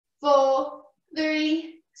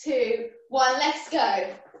3, 2, 1, let's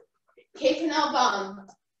go. Kicking our bum.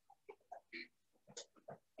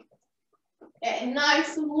 Getting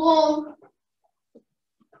nice and warm.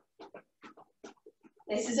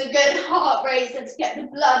 This is a good heart raiser to get the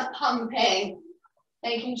blood pumping.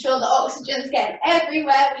 Making sure the oxygen's getting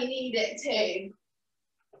everywhere we need it to.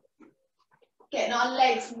 Getting our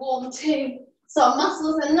legs warm too. So our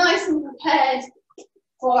muscles are nice and prepared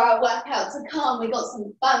for our workout to come. We've got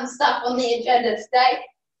some fun stuff on the agenda today.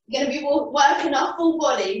 We're going to be working our full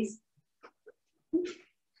bodies.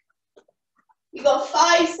 You've got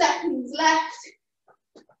 5 seconds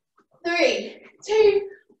left. 3, 2,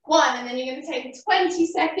 1, and then you're going to take a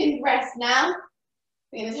 20-second rest now.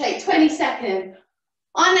 We're going to take 20 seconds.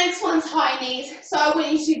 Our next one's high knees, so I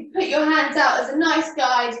want you to put your hands out as a nice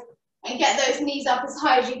guide and get those knees up as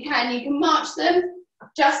high as you can. You can march them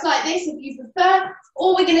just like this if you prefer,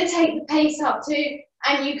 or we're going to take the pace up too,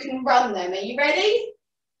 and you can run them. Are you ready?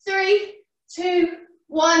 3, 2,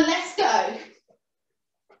 1, let's go.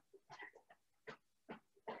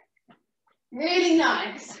 Really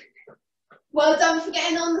nice. Well done for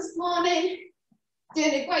getting on this morning.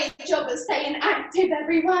 Doing a great job of staying active,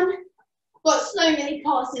 everyone. Got so many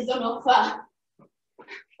classes on offer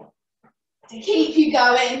to keep you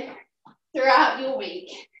going throughout your week.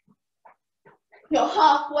 You're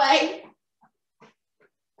halfway.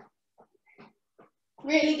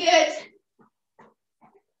 Really good.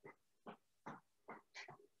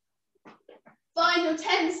 Final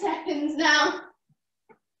 10 seconds now.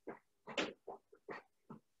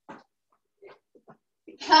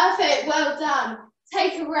 Perfect, well done.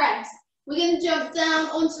 Take a rest. We're going to jump down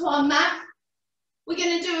onto our mat. We're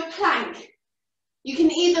going to do a plank. You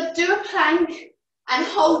can either do a plank and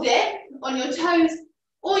hold it on your toes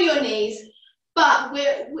or your knees, but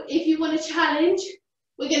if you want to challenge,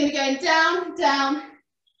 we're going to be going down, down,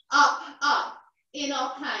 up, up in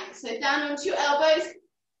our plank. So down onto your elbows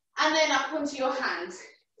and then up onto your hands.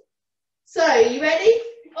 So, you ready?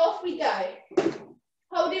 Off we go.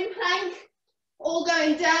 Holding plank, all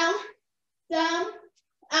going down, down,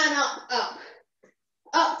 and up, up.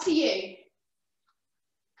 Up to you.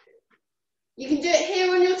 You can do it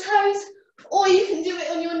here on your toes, or you can do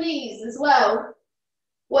it on your knees as well.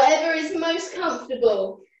 Whatever is most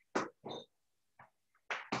comfortable.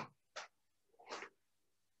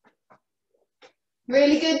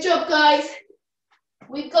 Really good job, guys.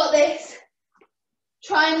 We've got this.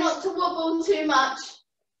 Try not to wobble too much.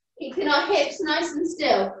 Keeping our hips nice and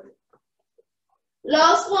still.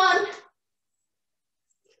 Last one.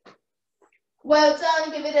 Well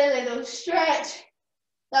done, give it a little stretch.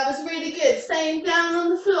 That was really good. Staying down on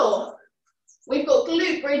the floor. We've got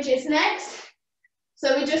glute bridges next.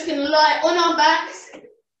 So we're just going to lie on our backs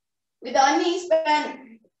with our knees bent,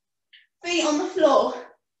 feet on the floor.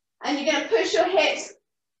 And you're going to push your hips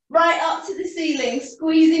right up to the ceiling,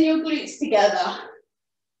 squeezing your glutes together.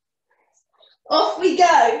 Off we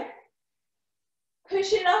go.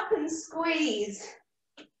 Push it up and squeeze.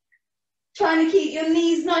 Trying to keep your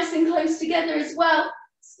knees nice and close together as well.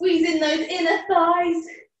 Squeezing those inner thighs.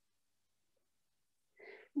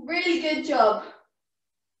 Really good job.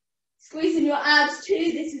 Squeezing your abs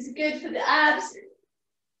too. This is good for the abs.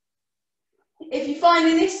 If you're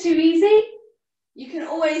finding this too easy, you can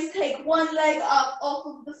always take one leg up off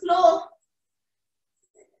of the floor.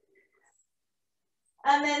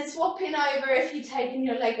 And then swapping over if you're taking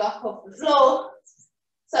your leg up off the floor.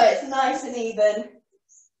 So it's nice and even.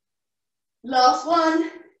 Last one.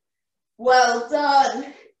 Well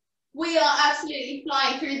done. We are absolutely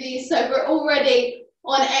flying through these, so we're already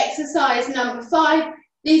on exercise number 5.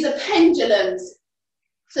 These are pendulums.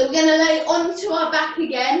 So we're going to lay onto our back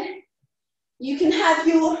again. You can have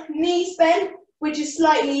your knees bent, which is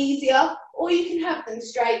slightly easier, or you can have them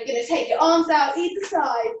straight. You're going to take your arms out either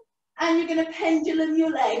side, and you're going to pendulum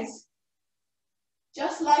your legs,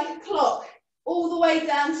 just like a clock, all the way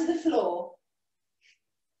down to the floor.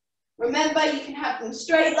 Remember, you can have them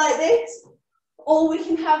straight like this, or we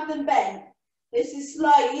can have them bent. This is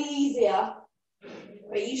slightly easier,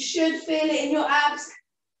 but you should feel it in your abs.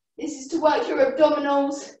 This is to work your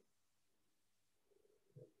abdominals.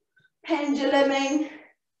 Penduluming,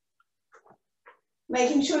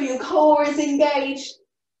 making sure your core is engaged.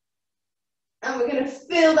 And we're going to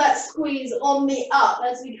feel that squeeze on the up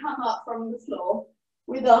as we come up from the floor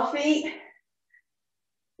with our feet.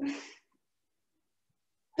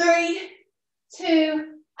 3,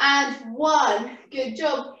 2, and 1. Good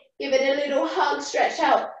job. Give it a little hug, stretch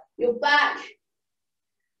out your back.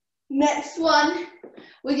 Next one,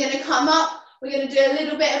 we're going to come up. We're going to do a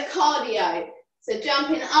little bit of cardio. So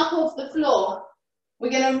jumping up off the floor. We're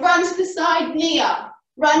going to run to the side, knee up.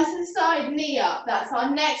 Run to the side, knee up. That's our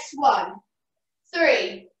next one.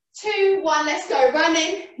 3, 2, 1, let's go.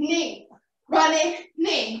 Running, knee, running,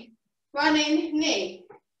 knee, running, knee.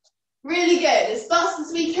 Really good, as fast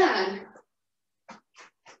as we can.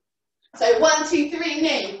 So 1, 2, 3,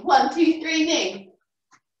 knee, 1, 2, 3, knee.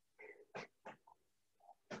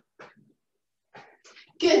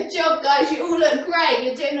 Good job, guys, you all look great.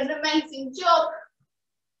 You're doing an amazing job.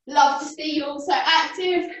 Love to see you all so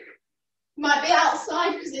active. Might be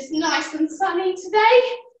outside because it's nice and sunny today.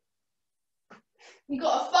 You've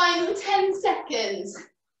got a final 10 seconds.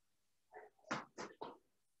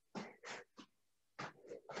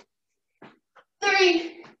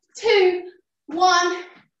 3, 2, 1.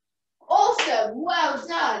 Awesome, well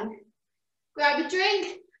done. Grab a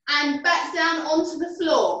drink and back down onto the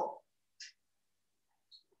floor.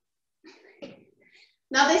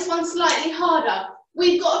 Now this one's slightly harder.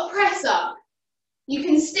 We've got a press up. You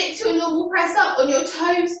can stick to a normal press up on your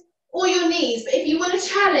toes or your knees, but if you want a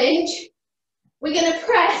challenge, we're going to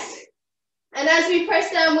press, and as we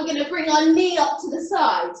press down, we're going to bring our knee up to the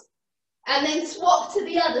side, and then swap to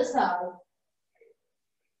the other side.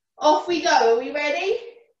 Off we go, are we ready?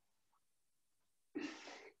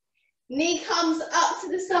 Knee comes up to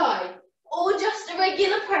the side, or just a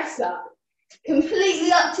regular press up.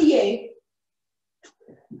 Completely up to you.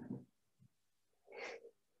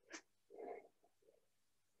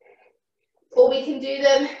 Or we can do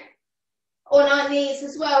them on our knees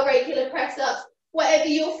as well, regular press ups, whatever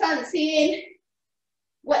you're fancying,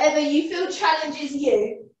 whatever you feel challenges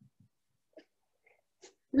you.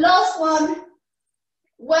 Last one,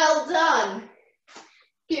 well done.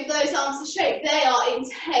 Give those arms a shake, they are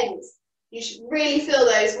intense. You should really feel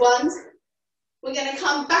those ones. We're going to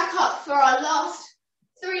come back up for our last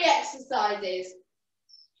 3 exercises.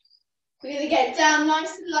 We're going to get down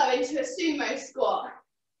nice and low into a sumo squat.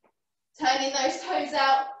 Turning those toes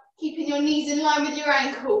out, keeping your knees in line with your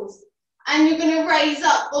ankles. And you're going to raise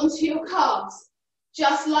up onto your calves,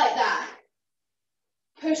 just like that.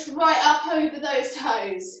 Push right up over those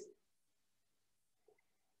toes.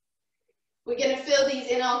 We're going to feel these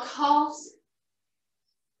in our calves.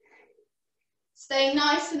 Stay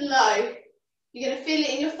nice and low. You're going to feel it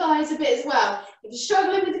in your thighs a bit as well. If you're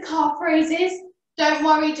struggling with the calf raises, don't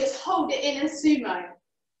worry, just hold it in a sumo.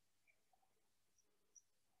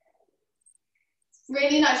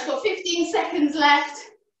 Really nice, you've got 15 seconds left.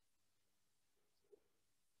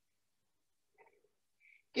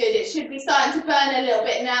 Good, it should be starting to burn a little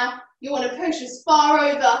bit now. You want to push as far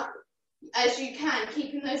over as you can,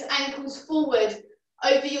 keeping those ankles forward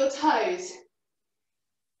over your toes.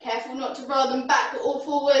 Careful not to roll them back or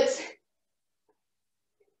forwards.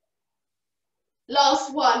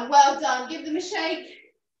 Last one, well done. Give them a shake.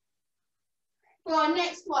 For our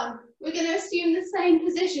next one, we're going to assume the same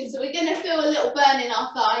position. So we're going to feel a little burn in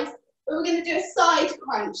our thighs, but we're going to do a side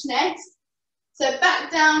crunch next. So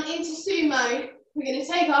back down into sumo. We're going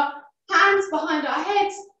to take our hands behind our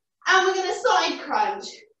heads and we're going to side crunch,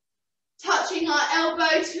 touching our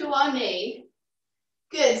elbow to our knee.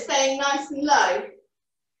 Good, staying nice and low.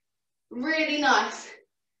 Really nice.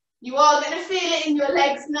 You are going to feel it in your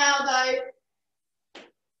legs now though,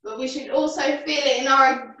 but we should also feel it in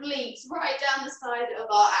our obliques right down the side of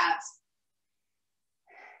our abs.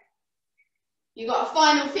 You've got a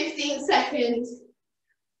final 15 seconds.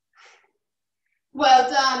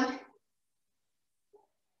 Well done.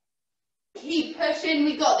 Keep pushing,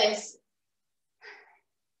 we got this.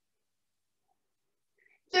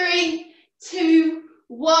 3, 2,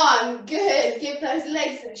 1, good. Give those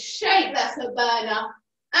legs a shake, that's a burner.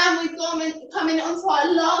 And we've coming onto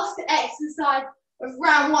our last exercise of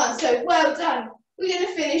round 1, so well done. We're going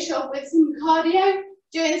to finish off with some cardio,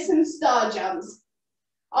 doing some star jumps.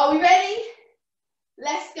 Are we ready?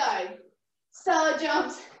 Let's go. Star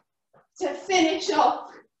jumps to finish off.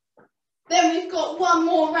 Then we've got one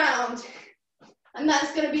more round, and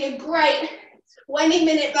that's going to be a great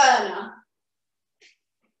 20-minute burner.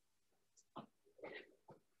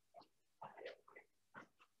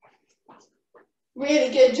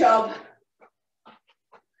 Really good job.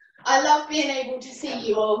 I love being able to see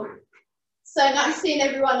you all. So nice seeing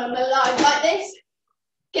everyone on the live like this,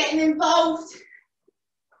 getting involved.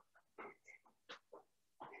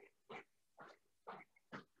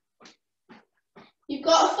 You've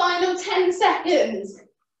got a final 10 seconds.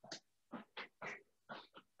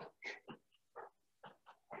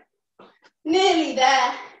 Nearly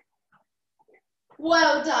there.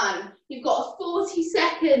 Well done. You've got a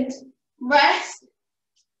 40-second rest.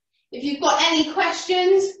 If you've got any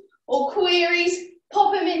questions or queries,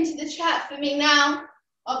 pop them into the chat for me now.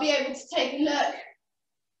 I'll be able to take a look.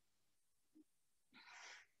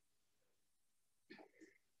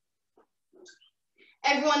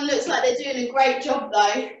 Everyone looks like they're doing a great job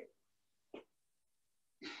though.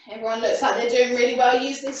 Everyone looks like they're doing really well.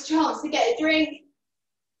 Use this chance to get a drink.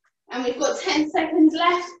 And we've got 10 seconds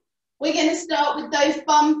left. We're going to start with those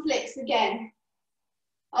bum flicks again.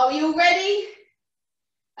 Are we all ready?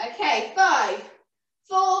 Okay, 5,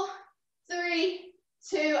 4, 3,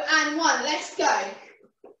 2, and 1. Let's go.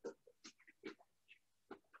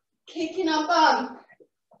 Kicking our bum.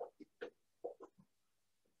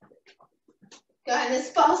 Going as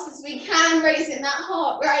fast as we can, raising that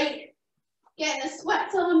heart rate. Getting a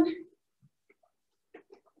sweat on.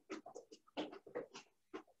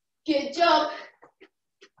 Good job.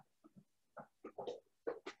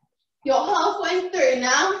 You're halfway through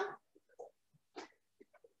now.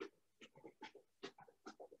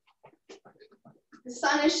 The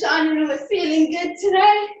sun is shining and we're feeling good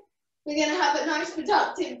today. We're going to have a nice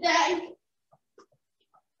productive day.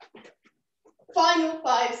 Final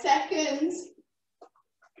 5 seconds.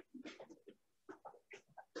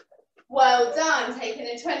 Well done, taking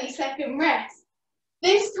a 20-second rest.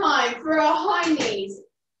 This time for our high knees,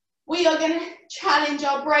 we are going to challenge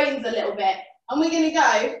our brains a little bit. And we're going to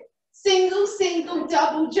go single, single,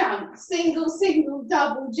 double jump. Single, single,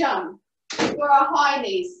 double jump for our high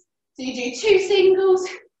knees. So you do 2 singles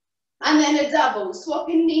and then a double,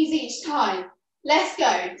 swapping knees each time. Let's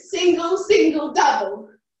go. Single, single, double.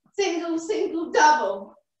 Single, single,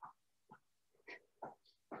 double.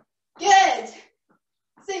 Good.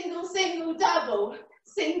 Single, single, double.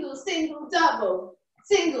 Single, single, double.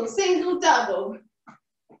 Single, single, double.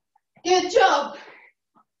 Good job.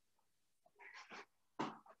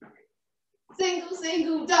 Single,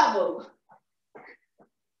 single, double.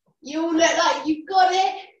 You all look like you've got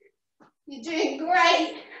it. You're doing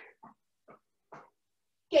great.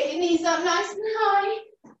 Get your knees up nice and high.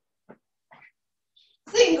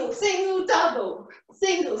 Single, single, double.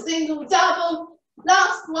 Single, single, double.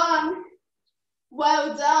 Last one.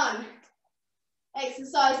 Well done.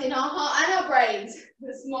 Exercising our heart and our brains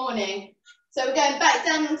this morning. So we're going back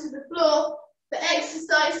down onto the floor for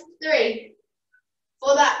exercise 3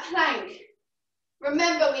 for that plank.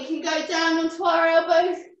 Remember, we can go down onto our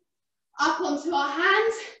elbows, up onto our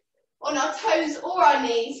hands, on our toes or our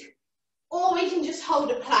knees, or we can just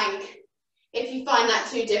hold a plank if you find that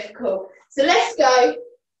too difficult. So let's go.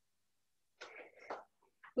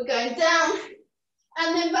 We're going down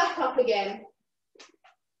and then back up again.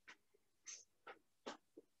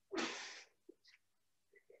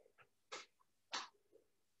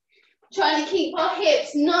 Trying to keep our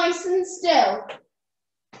hips nice and still.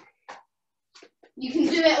 You can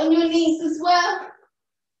do it on your knees as well.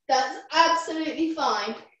 That's absolutely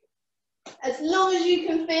fine. As long as you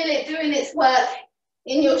can feel it doing its work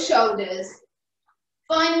in your shoulders.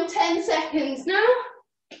 Final 10 seconds now.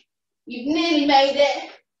 You've nearly made it.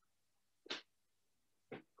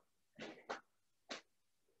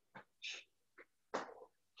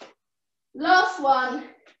 Last one.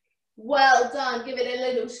 Well done. Give it a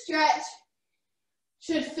little stretch.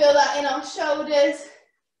 Should feel that in our shoulders.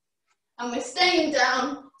 And we're staying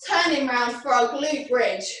down, turning round for our glute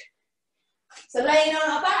bridge. So laying on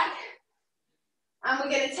our back. And we're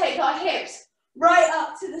going to take our hips right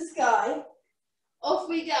up to the sky. Off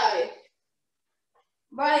we go.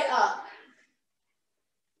 Right up.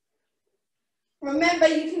 Remember,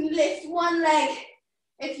 you can lift one leg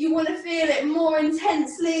if you want to feel it more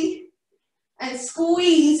intensely and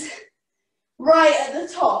squeeze right at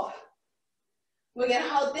the top. We're going to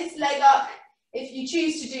hold this leg up if you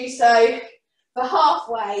choose to do so for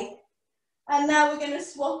halfway. And now we're going to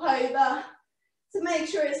swap over to make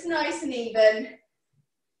sure it's nice and even.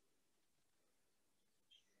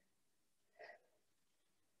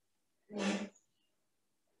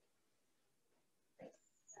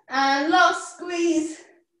 And last squeeze.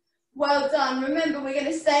 Well done. Remember, we're going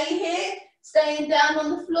to stay here, staying down on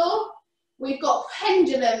the floor. We've got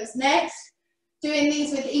pendulums next, doing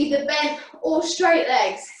these with either bent or straight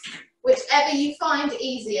legs, whichever you find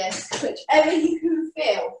easiest, whichever you can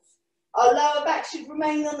feel. Our lower back should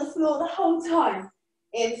remain on the floor the whole time.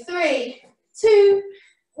 In 3, 2,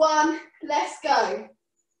 1, let's go.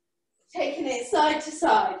 Taking it side to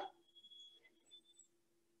side.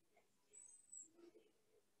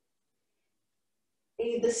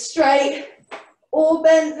 Either straight or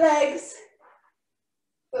bent legs,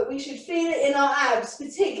 but we should feel it in our abs,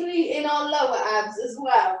 particularly in our lower abs as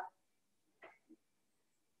well.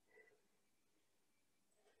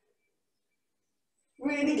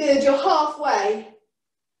 Really good, you're halfway.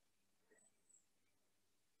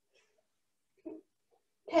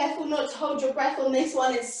 Careful not to hold your breath on this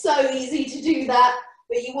one, it's so easy to do that,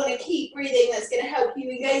 but you want to keep breathing, that's going to help you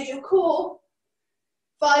engage your core.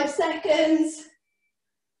 5 seconds.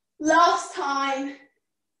 Last time.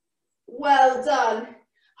 Well done.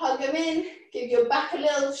 Hug them in, give your back a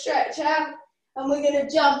little stretch out, and we're going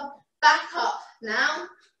to jump back up now.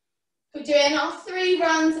 We're doing our 3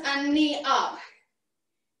 runs and knee up.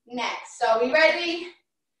 Next, are we ready?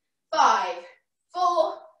 5,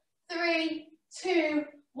 4, 3, 2,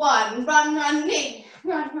 1. Run, run, knee.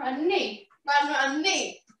 Run, run, knee. Run, run,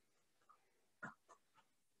 knee.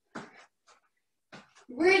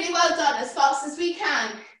 Really well done, as fast as we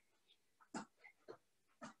can.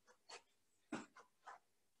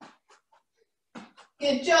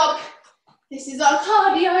 Good job. This is our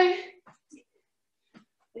cardio.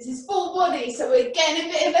 This is full body, so we're getting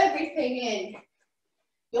a bit of everything in.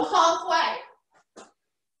 You're halfway.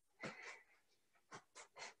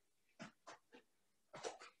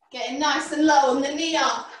 Getting nice and low on the knee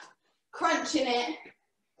up, crunching it.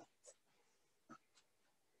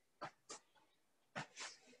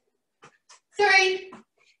 Three,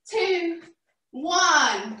 2,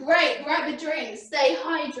 1. Great, grab a drink, stay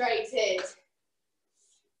hydrated.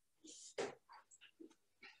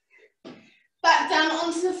 Back down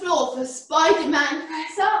onto the floor for Spider-Man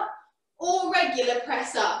press up or regular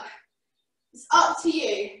press up. It's up to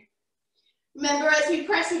you. Remember, as we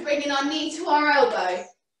press, we're bringing our knee to our elbow.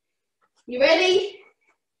 You ready?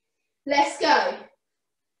 Let's go.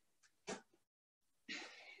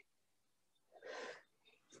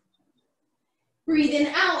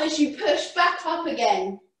 Breathing out as you push back up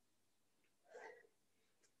again.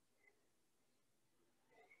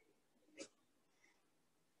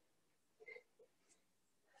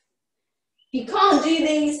 If you can't do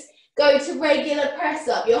these, go to regular press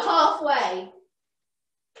up. You're halfway.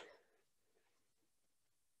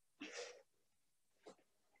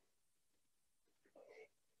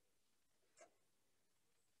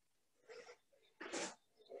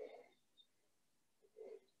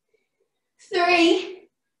 Three,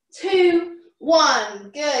 2,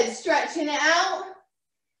 1. Good. Stretching it out.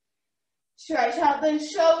 Stretch out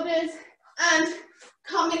those shoulders and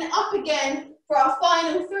coming up again for our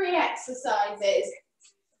final 3 exercises.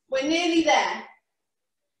 We're nearly there.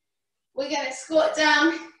 We're going to squat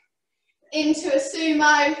down into a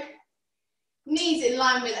sumo, knees in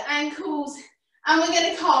line with ankles, and we're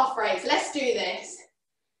going to calf raise. Let's do this.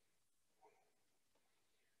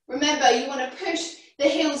 Remember, you want to push the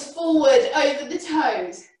heels forward over the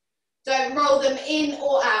toes. Don't roll them in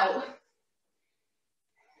or out.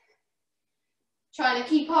 Trying to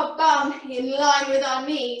keep our bum in line with our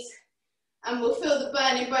knees, and we'll feel the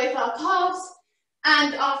burn in both our calves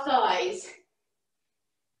and our thighs.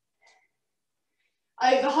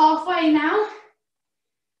 Over halfway now.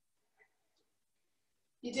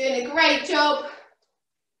 You're doing a great job.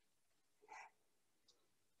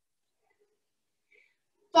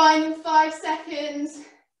 Final 5 seconds.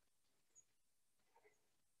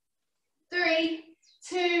 3,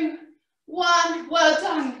 2, 1. Well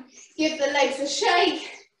done. Give the legs a shake.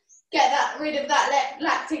 Get rid of that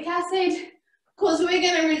lactic acid, because we're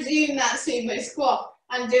going to resume that sumo squat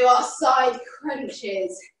and do our side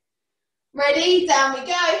crunches. Ready? Down we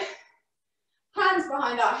go. Hands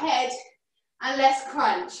behind our head, and let's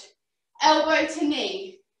crunch. Elbow to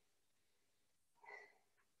knee.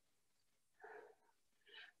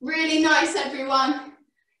 Really nice, everyone.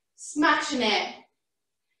 Smashing it.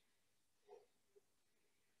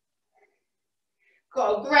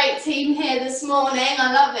 Got a great team here this morning.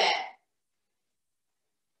 I love it.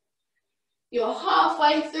 You're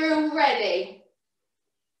halfway through already.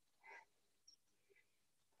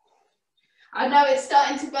 I know it's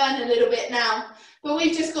starting to burn a little bit now, but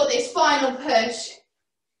we've just got this final push.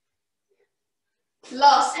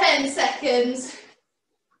 Last 10 seconds.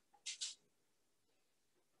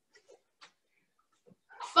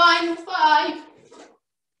 Final 5.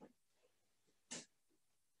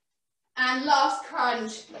 And last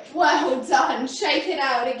crunch. Well done. Shake it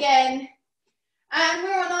out again. And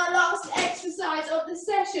we're on our last exercise of the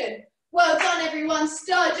session. Well done, everyone.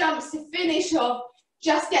 Star jumps to finish off.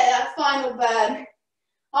 Just get that final burn.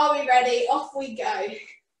 Are we ready? Off we go.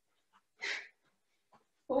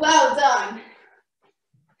 Well done.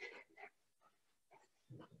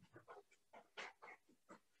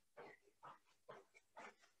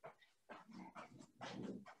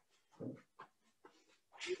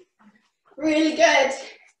 Really good.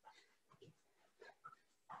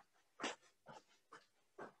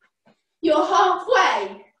 You're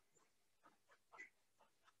halfway.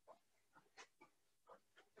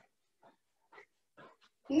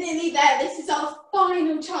 Nearly there. This is our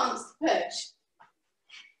final chance to push.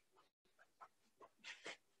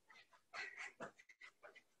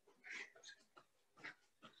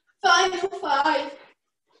 Final 5,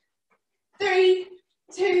 3,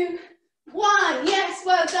 2, 1. Yes,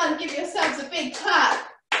 well done. Give yourselves a big clap.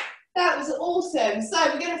 That was awesome.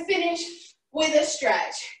 So we're going to finish with a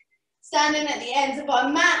stretch. Standing at the ends of our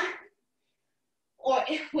mat or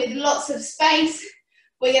with lots of space.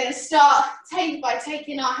 We're going to start by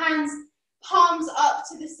taking our hands, palms up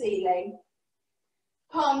to the ceiling.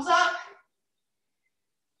 Palms up.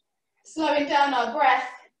 Slowing down our breath.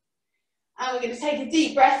 And we're going to take a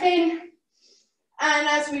deep breath in. And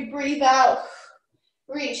as we breathe out,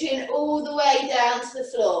 reaching all the way down to the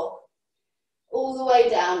floor. All the way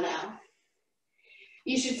down now.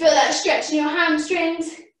 You should feel that stretch in your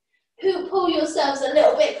hamstrings. Pull yourselves a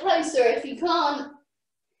little bit closer if you can't.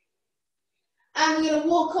 And we're going to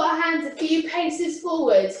walk our hands a few paces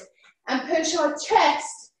forward and push our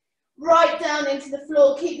chest right down into the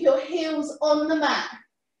floor. Keep your heels on the mat.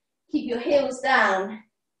 Keep your heels down.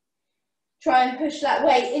 Try and push that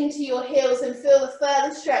weight into your heels and feel the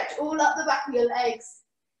further stretch all up the back of your legs.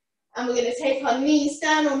 And we're going to take our knees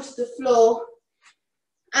down onto the floor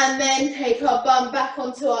and then take our bum back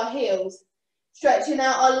onto our heels, stretching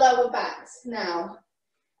out our lower backs now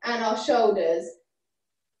and our shoulders.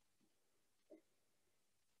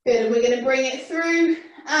 Good, and we're going to bring it through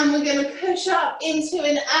and we're going to push up into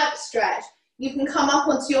an ab stretch. You can come up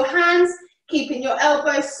onto your hands, keeping your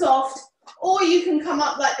elbows soft, or you can come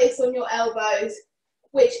up like this on your elbows,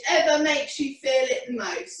 whichever makes you feel it the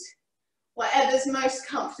most, whatever's most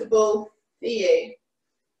comfortable for you.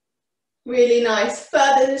 Really nice.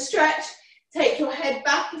 Further the stretch, take your head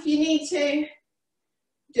back if you need to.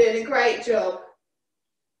 Doing a great job.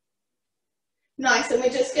 Nice, and we're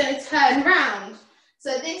just going to turn round.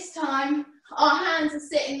 So this time, our hands are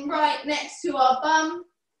sitting right next to our bum,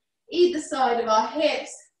 either side of our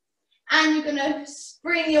hips, and you're going to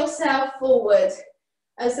bring yourself forward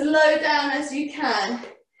as low down as you can.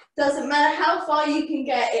 Doesn't matter how far you can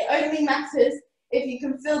get, it only matters if you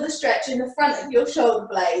can feel the stretch in the front of your shoulder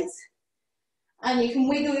blades. And you can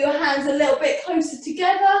wiggle your hands a little bit closer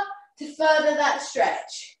together to further that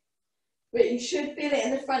stretch. But you should feel it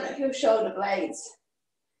in the front of your shoulder blades.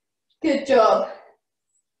 Good job.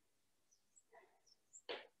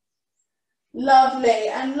 Lovely,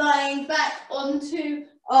 and lying back onto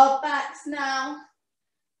our backs now.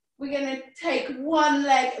 We're going to take one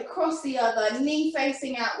leg across the other, knee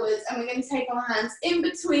facing outwards, and we're going to take our hands in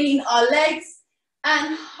between our legs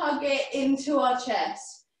and hug it into our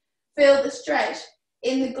chest. Feel the stretch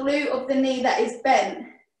in the glute of the knee that is bent.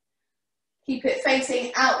 Keep it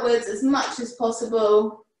facing outwards as much as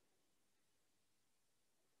possible.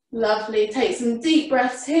 Lovely, take some deep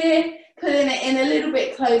breaths here. Pulling it in a little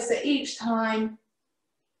bit closer each time.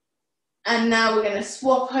 And now we're going to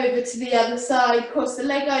swap over to the other side, cross the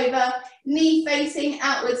leg over, knee facing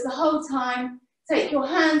outwards the whole time. Take your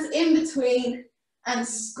hands in between and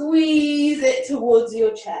squeeze it towards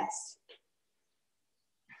your chest.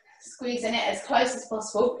 Squeezing it as close as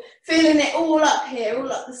possible, feeling it all up here,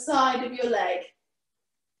 all up the side of your leg.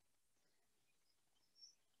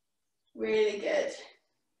 Really good.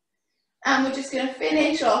 And we're just going to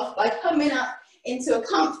finish off by coming up into a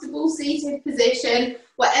comfortable seated position,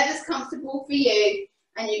 whatever's comfortable for you.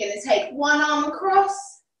 And you're going to take one arm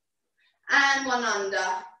across and one under.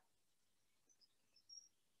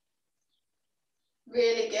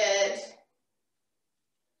 Really good.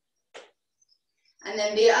 And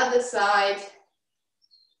then the other side.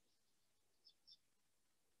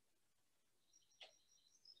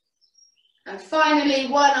 And finally,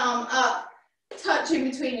 one arm up, touching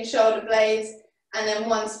between your shoulder blades, and then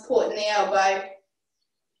one supporting the elbow.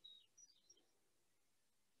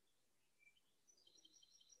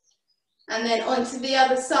 And then onto the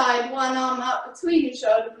other side, one arm up between your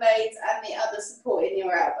shoulder blades and the other supporting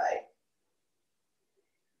your elbow.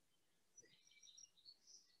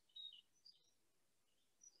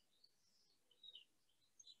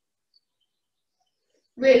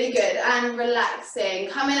 Really good, and relaxing.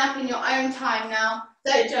 Coming up in your own time now.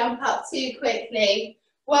 Don't jump up too quickly.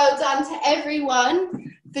 Well done to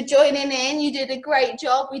everyone for joining in. You did a great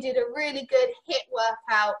job. We did a really good HIIT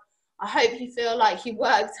workout. I hope you feel like you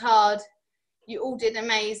worked hard. You all did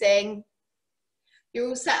amazing. You're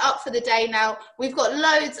all set up for the day now. We've got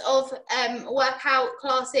loads of workout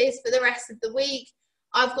classes for the rest of the week.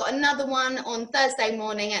 I've got another one on Thursday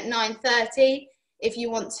morning at 9:30 if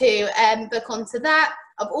you want to book onto that.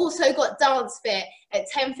 I've also got Dance Fit at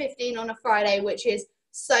 10:15 on a Friday, which is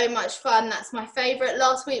so much fun. That's my favourite.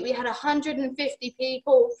 Last week we had 150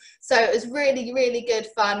 people, so it was really, really good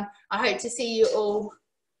fun. I hope to see you all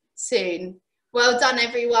soon. Well done,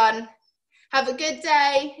 everyone. Have a good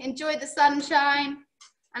day. Enjoy the sunshine,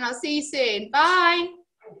 and I'll see you soon. Bye.